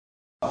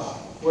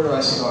Where do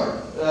I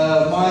start?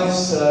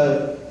 Miles,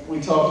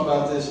 we talked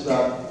about this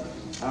about,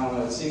 I don't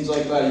know, it seems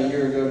like about a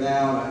year ago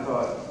now, and I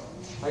thought,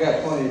 I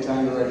got plenty of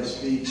time to write a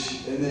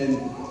speech. And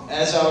then,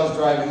 as I was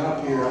driving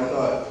up here, I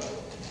thought,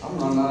 I'm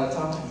running out of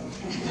time.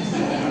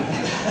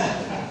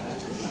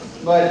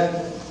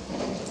 But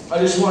I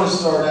just want to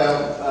start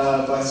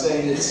out by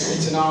saying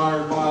it's an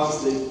honor,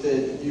 Miles,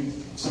 that you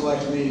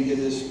selected me to give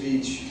this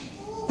speech.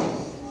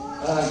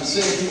 To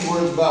say a few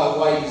words about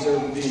why you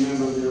deserve to be a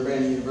member of the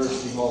Urbana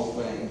University Hall of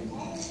Fame.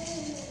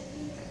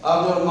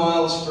 I've known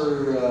Miles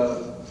for,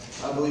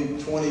 I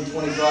believe, 20,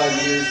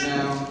 25 years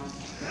now.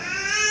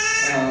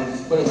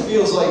 But it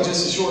feels like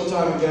just a short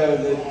time ago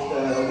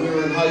that we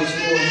were in high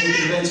school and he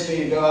convinced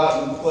me to go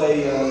out and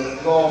play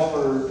golf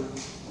for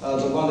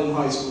the London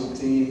high school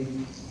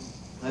team.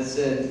 I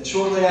said,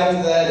 shortly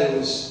after that, it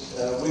was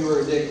we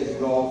were addicted to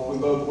golf. We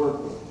both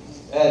worked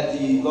at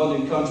the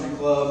London Country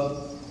Club.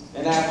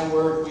 And after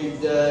work,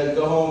 we'd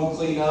go home,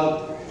 clean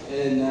up,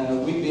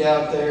 and we'd be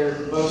out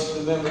there. Most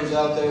of the members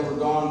out there were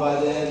gone by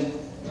then.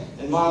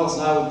 And Miles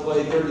and I would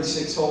play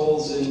 36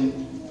 holes, and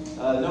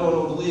no one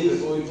will believe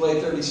it, but we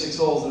played 36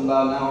 holes in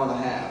about an hour and a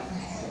half.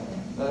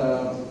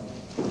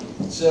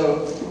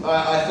 So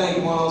I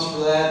thank Miles for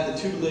that. The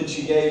tutelage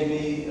he gave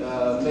me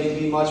made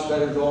me a much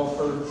better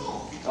golfer.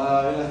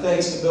 And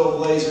thanks to Bill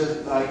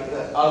Blazer, out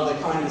of the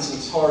kindness of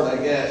his heart, I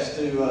guess,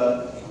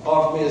 to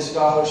offer me a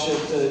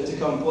scholarship to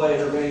come play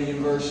at Urbana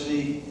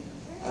University.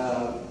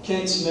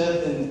 Ken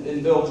Smith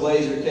and Bill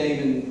Blazer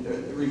came and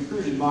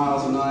recruited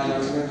Miles and I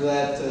remember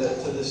that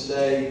to this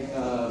day,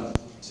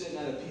 sitting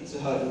at a Pizza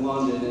Hut in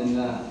London.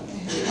 And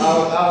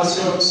I was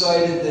so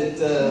excited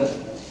that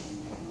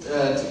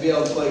to be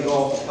able to play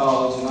golf at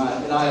college,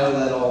 and I owe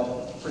that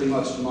all pretty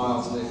much to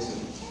Miles Nixon.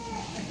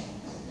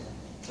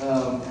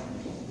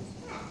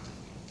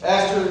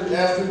 After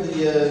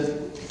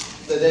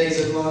the days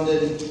at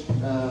London,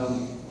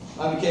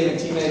 I became a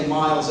teammate of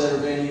Miles at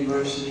Urbana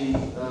University.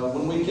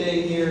 When we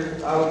came here,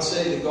 I would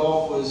say the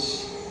golf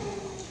was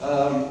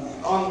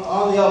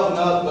on the up and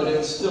up, but it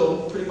was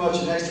still pretty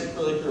much an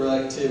extracurricular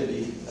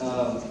activity.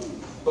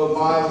 But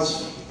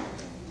Miles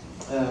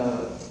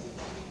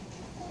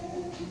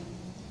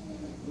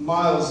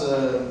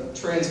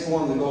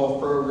transformed the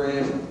golf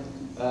program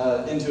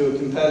into a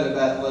competitive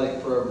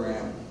athletic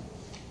program.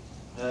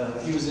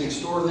 He was an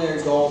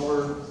extraordinary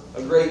golfer,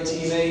 a great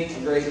teammate,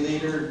 a great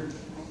leader,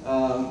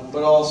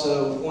 but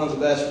also one of the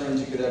best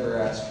friends you could ever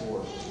ask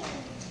for.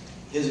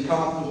 His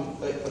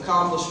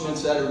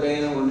accomplishments at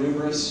Urbana were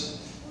numerous.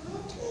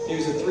 He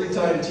was a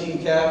three-time team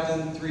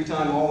captain,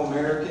 three-time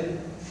All-American,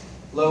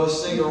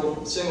 lowest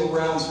single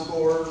round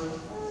scorer,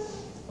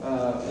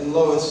 and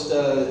lowest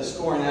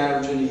scoring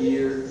average in a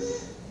year.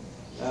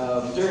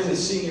 During the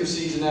senior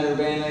season at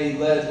Urbana, he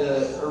led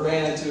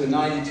Urbana to a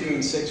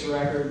 92-6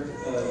 record,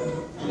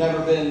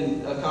 never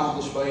been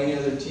accomplished by any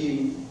other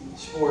team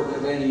sport in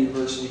Urbana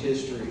University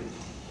history.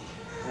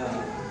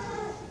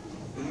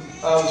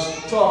 I was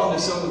talking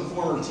to some of the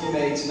former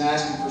teammates and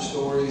asking for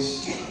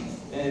stories,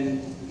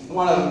 and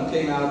one of them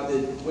came out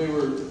that we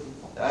were,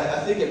 I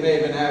think it may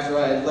have been after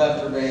I had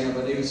left Urbana,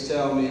 but he was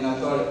telling me, and I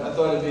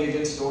thought it'd be a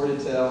good story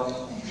to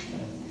tell.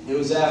 It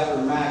was after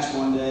a match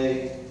one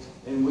day,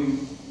 and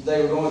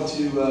they were going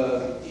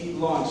to eat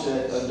lunch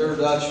at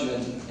Induction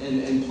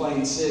in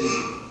Plain City.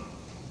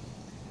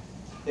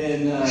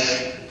 And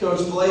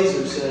Coach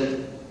Blazer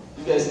said,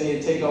 you guys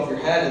need to take off your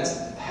hats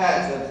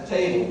at the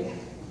table.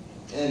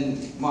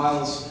 And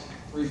Miles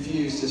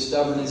refused, as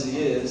stubborn as he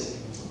is,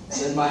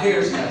 said, my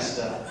hair's messed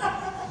up.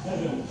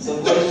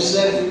 So Blazer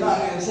said, if you're not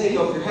going to take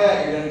off your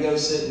hat, you're going to go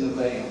sit in the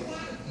van.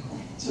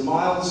 So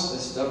Miles,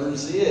 as stubborn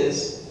as he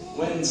is,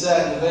 went and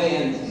sat in the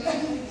van.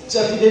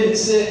 Except he didn't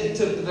sit, he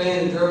took the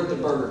van and drove it to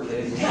Burger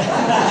King.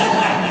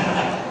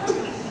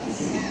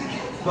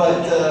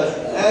 But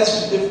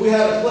as if we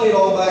had played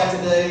all back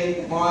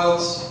today,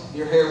 Miles,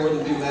 your hair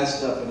wouldn't be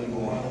messed up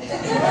anymore.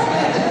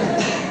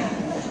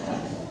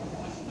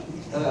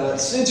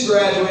 Since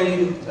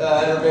graduating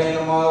at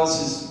Urbana, Miles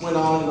has went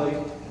on, like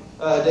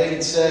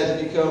David said,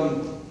 to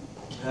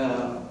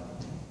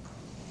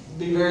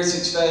be very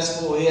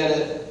successful. He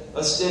had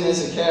a stint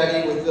as a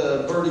caddy with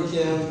Birdie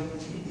Kim,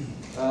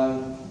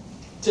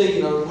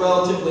 taking a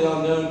relatively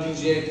unknown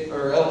PGA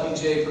or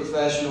LPGA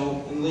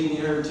professional and leading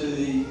her to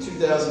the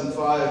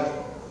 2005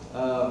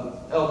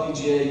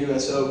 LPGA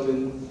US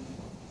Open,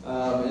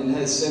 and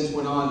has since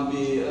went on to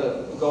be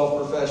a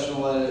golf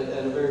professional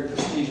at a very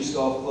prestigious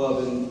golf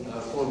club in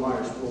Fort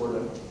Myers,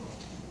 Florida.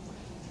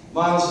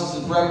 Miles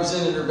has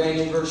represented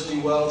Urbana University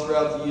well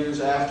throughout the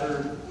years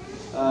after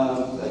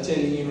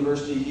attending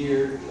university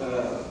here.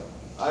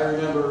 I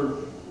remember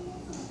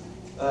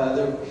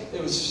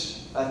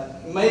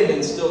it may have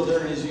been still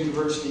during his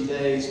university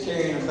days,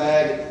 carrying a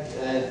bag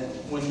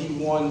when he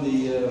won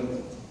the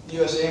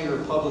U.S.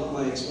 Amateur Public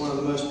Links, one of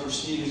the most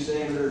prestigious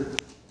amateur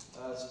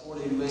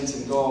sporting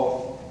events in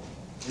golf.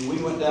 And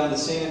we went down to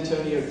San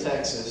Antonio,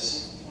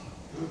 Texas,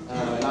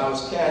 and I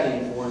was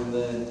caddying for him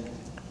then.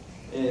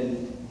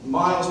 And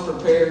Miles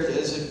prepared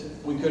as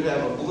if we could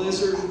have a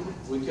blizzard,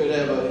 we could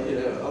have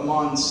a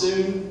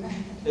monsoon,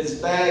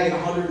 His bag in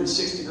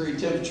 106-degree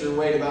temperature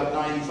weighed about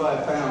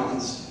 95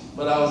 pounds,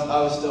 but I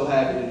was still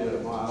happy to do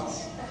it,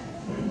 Miles.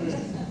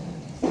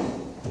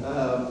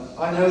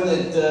 I know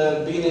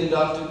that being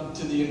inducted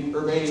to the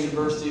Urbana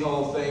University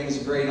Hall of Fame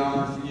is a great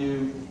honor for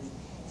you.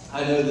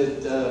 I know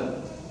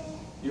that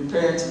your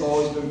parents have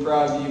always been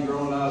proud of you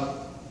growing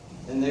up,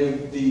 and they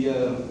would be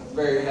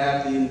very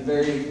happy and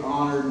very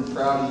honored and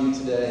proud of you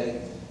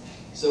today.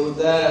 So with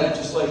that, I'd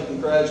just like to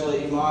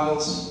congratulate you,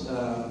 Miles,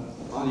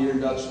 on your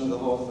induction to the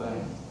Hall of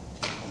Fame.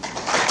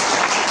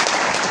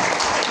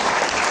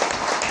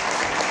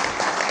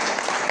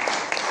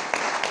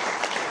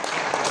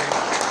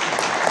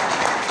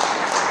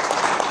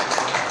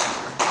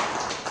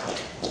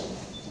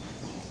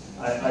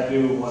 I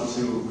do want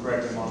to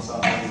correct him on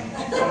something.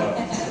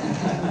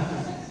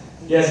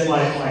 Yes, my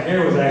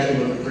hair was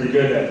actually looking pretty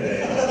good that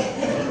day,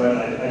 but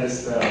I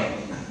just,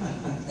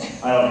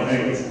 I don't know.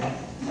 Anyways,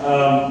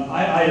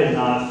 I did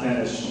not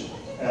finish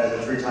as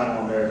a three-time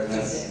All-American.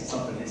 That's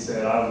something he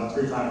said. I was a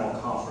three-time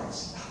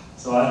All-Conference.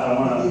 So I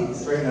want to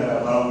straighten that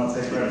up. I don't want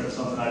to take credit for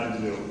something I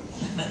didn't do.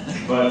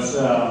 But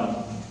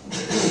Scott,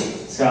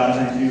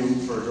 thank you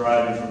for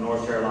driving from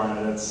North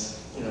Carolina. That's,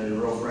 you know, your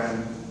real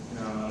friend. You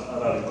know, I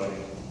love you, buddy.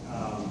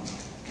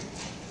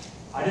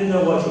 I didn't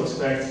know what to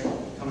expect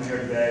coming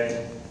here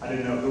today. I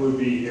didn't know who would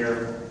be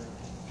here.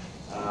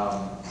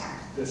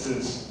 This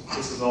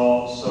is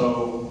all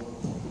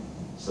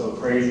so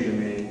crazy to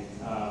me.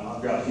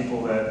 I've got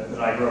people that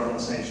I grew up on the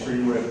same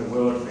street with, the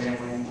Willard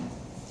family,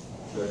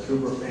 the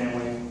Cooper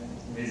family, and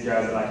these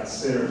guys that I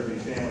consider to be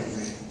family to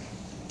me.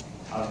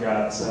 I've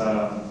got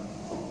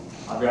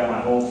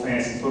my whole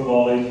fantasy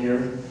football league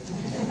here.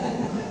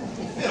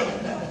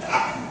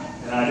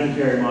 And I do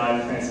carry my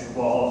fantasy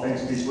football Hall of Fame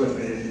speech with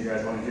me if you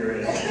guys want to hear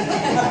it.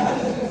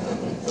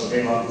 So,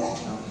 okay, Bob.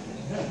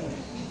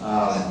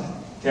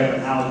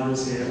 Kevin Hauser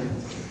is here.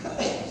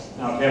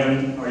 Now,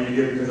 Kevin, are you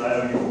here because I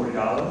owe you $40?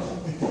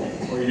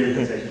 Or are you here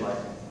because you like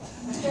it?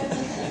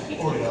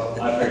 $40.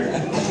 I figured.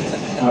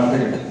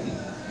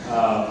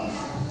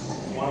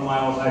 One of my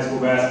old high school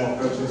basketball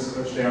coaches,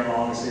 Coach Darren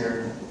Long, is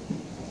here.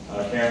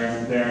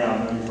 Darren,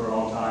 I've known you for a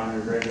long time.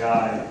 You're a great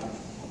guy.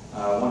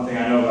 One thing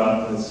I know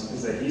about him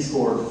is that he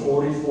scored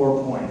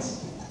 44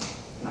 points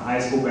in a high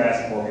school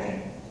basketball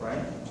game,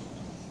 right?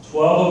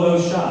 12 of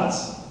those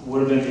shots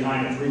would have been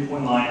behind the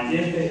three-point line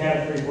if they had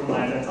a three-point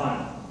line at that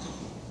time.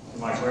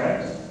 Am I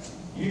correct?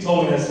 You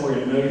told me that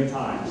story a million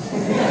times.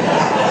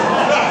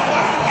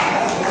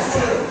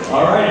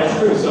 All right, that's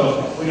true.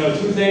 So we know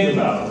two things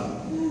about him.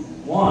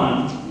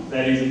 One,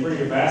 that he's a pretty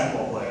good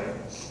basketball player,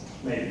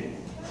 maybe.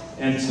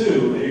 And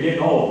two, that you're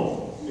getting old.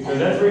 Because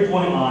that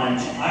three-point line,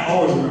 I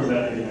always remember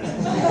that being there.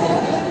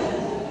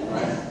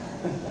 Right?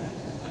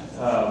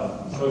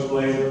 Coach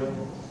Blazer,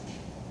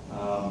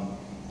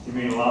 you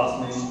mean a lot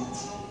to me.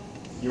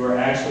 You were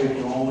actually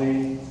the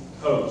only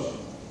coach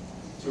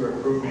to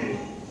recruit me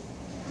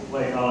to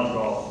play college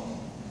golf.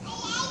 I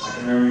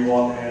can remember you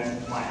walking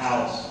into my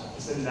house,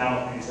 sitting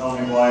down with me,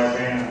 telling me why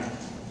Urbana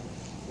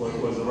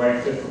was the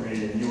right fit for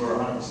me, and you were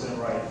 100%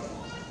 right.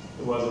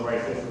 It was the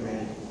right fit for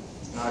me.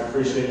 And I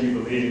appreciate you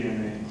believing in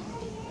me.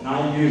 And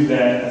I use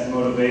that as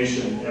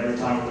motivation every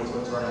time we went to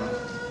a tournament.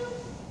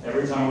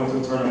 Every time we went to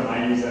a tournament,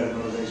 I use that as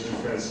motivation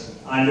because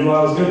I knew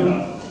I was good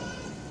enough,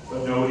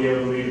 but nobody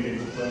ever believed in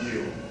me but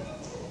you.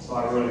 So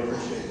I really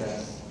appreciate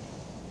that.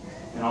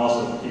 And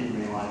also for keeping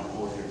me in line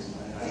for 4 years.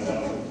 I know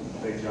that was a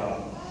big job.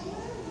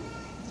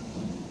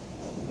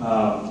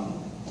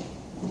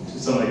 To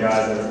some of the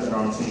guys that are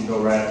on the team,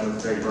 Bill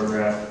Radford, Craig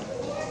Burgraff,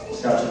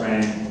 Scott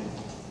Tremayne,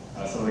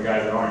 some of the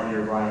guys that aren't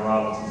here, Brian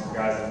Robinson, some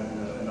guys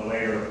in the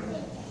later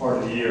part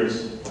of the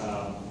years.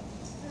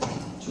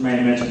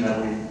 Tremayne mentioned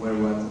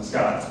that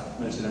Scott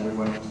mentioned that we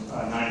went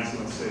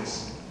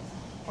 92-6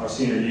 our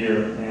senior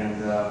year,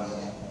 and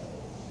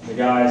the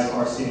guys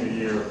our senior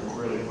year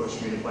really pushed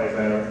me to play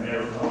better, and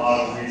they're a lot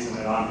of the reason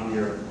that I'm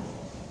here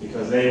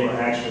because they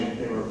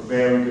were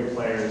very good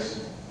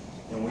players,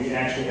 and we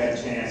actually had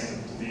a chance to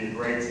be a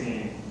great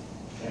team.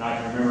 And I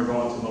can remember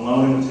going to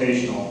Malone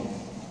Invitational,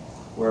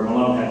 where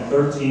Malone had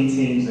 13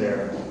 teams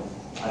there.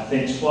 I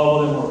think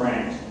 12 of them were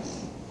ranked.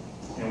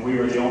 And we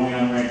were the only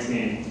unranked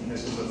team. And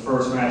this was the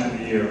first match of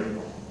the year.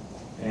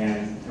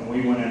 And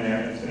we went in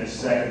there and finished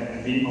second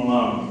and beat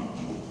Malone,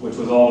 which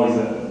was always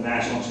a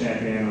national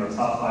champion or a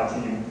top 5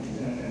 team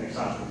in the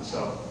country.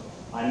 So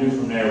I knew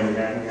from there we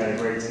had a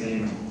great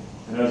team,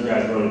 and those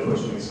guys really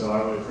pushed me, so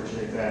I really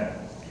appreciate that.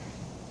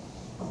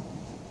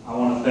 I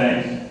want to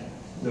thank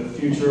the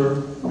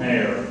future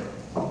mayor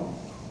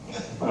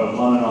of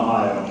London,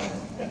 Ohio,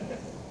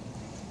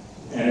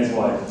 and his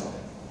wife.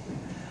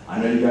 I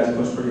know you guys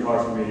pushed pretty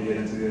hard for me to get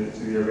into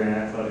the Urbana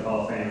Athletic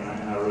Hall of Fame,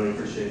 and I really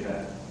appreciate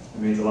that.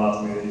 It means a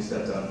lot to me that you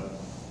stepped up.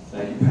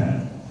 Thank you,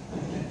 Pat.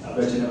 I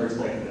bet you never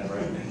expected that,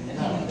 right?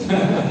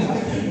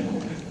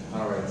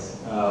 All right.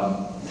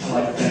 I'd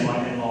like to thank my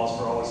in-laws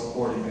for always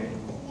supporting me.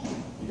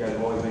 You guys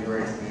have always been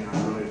great to me, and I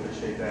really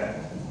appreciate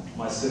that.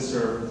 My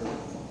sister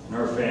and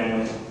her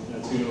family,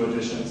 2 new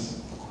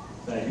additions.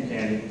 Thank you,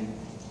 Candy.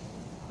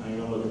 Now you're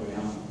going to look at me,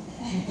 huh?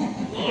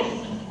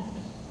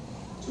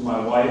 to my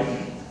wife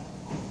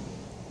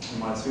and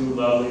my two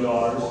lovely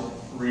daughters,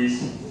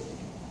 Reese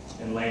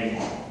and Lainey.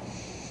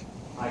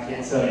 I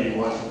can't tell you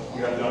what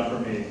you have done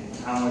for me,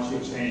 how much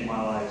you've changed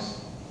my life.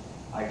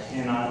 I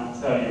cannot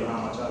tell you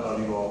how much I love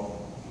you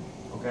all.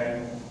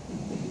 Okay?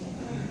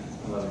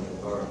 I love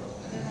you. All right.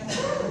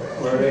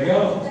 Where'd they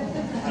go?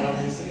 I don't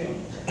even see them.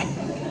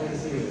 Where to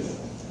see this?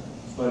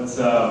 But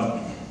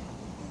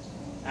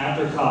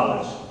after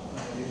college,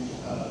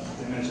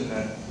 they mentioned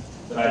that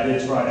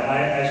I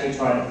actually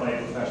tried to play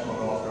professional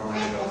golf in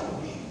Orlando.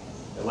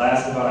 It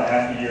lasted about a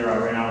half a year. I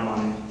ran out of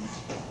money.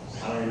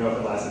 I don't even know if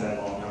it lasted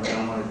that long. I ran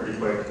out of money pretty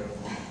quick.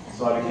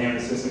 So I became an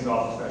assistant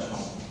golf professional.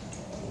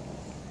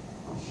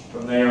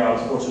 From there, I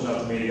was fortunate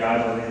enough to meet a guy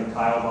by the name of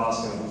Kyle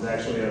Bosco, who's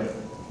actually a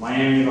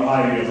Miami of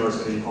Ohio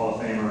University Hall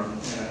of Famer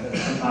and a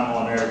two-time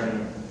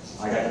All-American.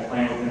 I got to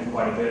play with him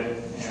quite a bit,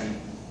 and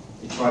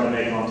he tried to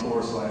make it on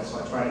tour, so I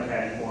tried to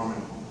caddy for him,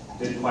 and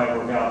didn't quite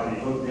work out, but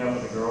he hooked me up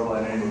with a girl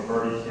by the name of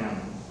Birdie Kim.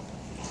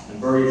 And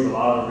Birdie is a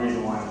lot of the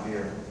reason why I'm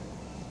here.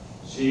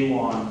 She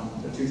won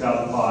the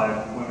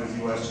 2005 Women's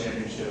U.S.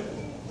 Championship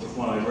with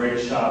one of the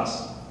greatest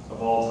shots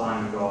of all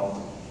time in golf,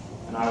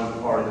 and I was a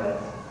part of that.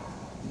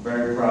 I'm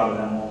very proud of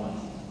that moment.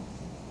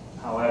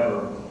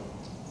 However,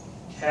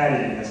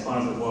 caddying, as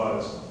fun as it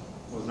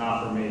was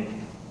not for me.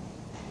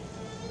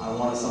 I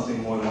wanted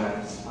something more than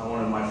that. I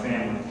wanted my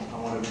family. I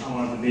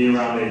wanted to be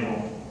around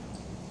April.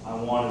 I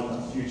wanted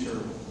a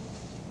future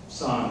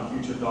son, a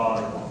future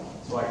daughter,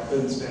 so I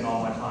couldn't spend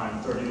all my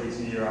time, 30 weeks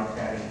a year, out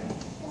caddying.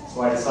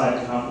 So I decided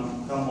to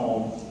come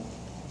home,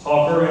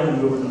 talk her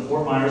into moving to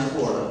Fort Myers,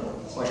 Florida,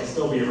 so I could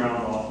still be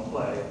around golf and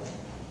play.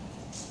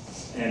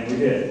 And we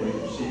did.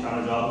 She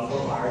found a job in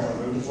Fort Myers. I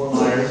moved to Fort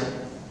Myers,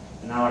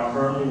 and now I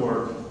currently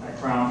work at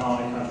Crown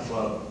Colony Country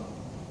Club,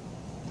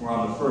 where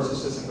I'm the first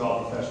assistant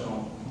golf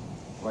professional,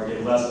 where I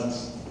give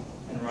lessons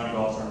and run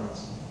golf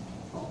tournaments.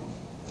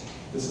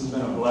 This has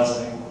been a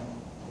blessing,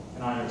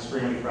 and I'm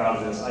extremely proud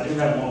of this. I do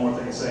have one more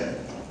thing to say.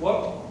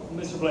 What,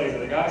 Mr. Blazer,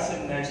 the guy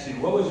sitting next to you,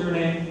 what was your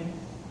name?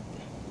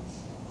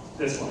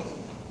 This one.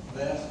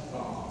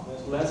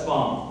 Les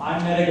Baum. I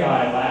met a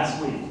guy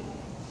last week.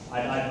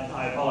 I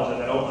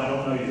apologize, I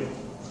don't know you.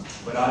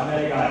 But I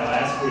met a guy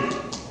last week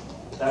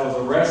that was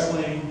a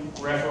wrestling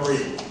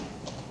referee.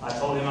 I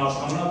told him I was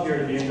coming up here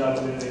to be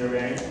inducted into the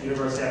Urbana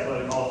University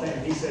Athletic Hall of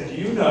Fame. He said, "Do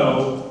you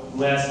know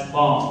Les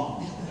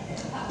Baum?"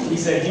 He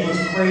said he was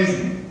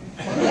crazy.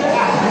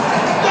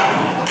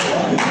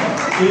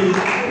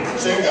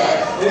 Same guy.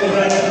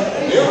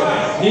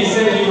 He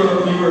said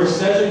you were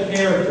such a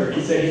character.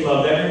 He said he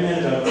loved every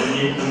minute of it.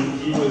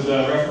 He was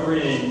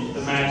refereeing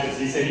the matches.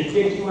 He said he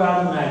kicked you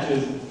out of the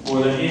matches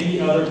more than any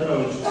other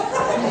coach.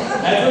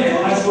 That's it,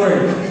 I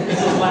swear.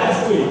 This was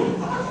last week.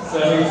 So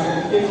he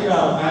kicked you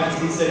out of the matches.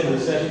 He said you were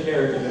such a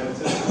character that it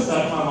just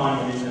stuck in my mind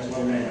when he mentioned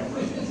your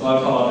name. So I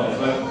apologize.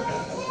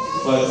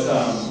 But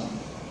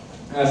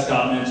as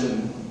Scott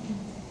mentioned,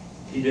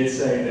 he did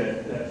say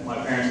that my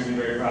parents would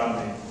be very proud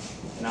of me.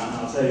 And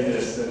I'll tell you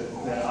this,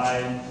 that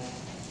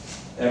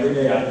every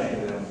day I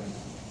think of them,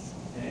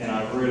 and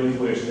I really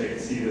wish they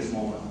could see this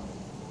moment.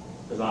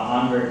 Because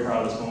I'm very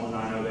proud of this moment, and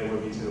I know they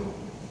would be too.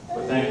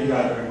 But thank you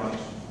guys very much.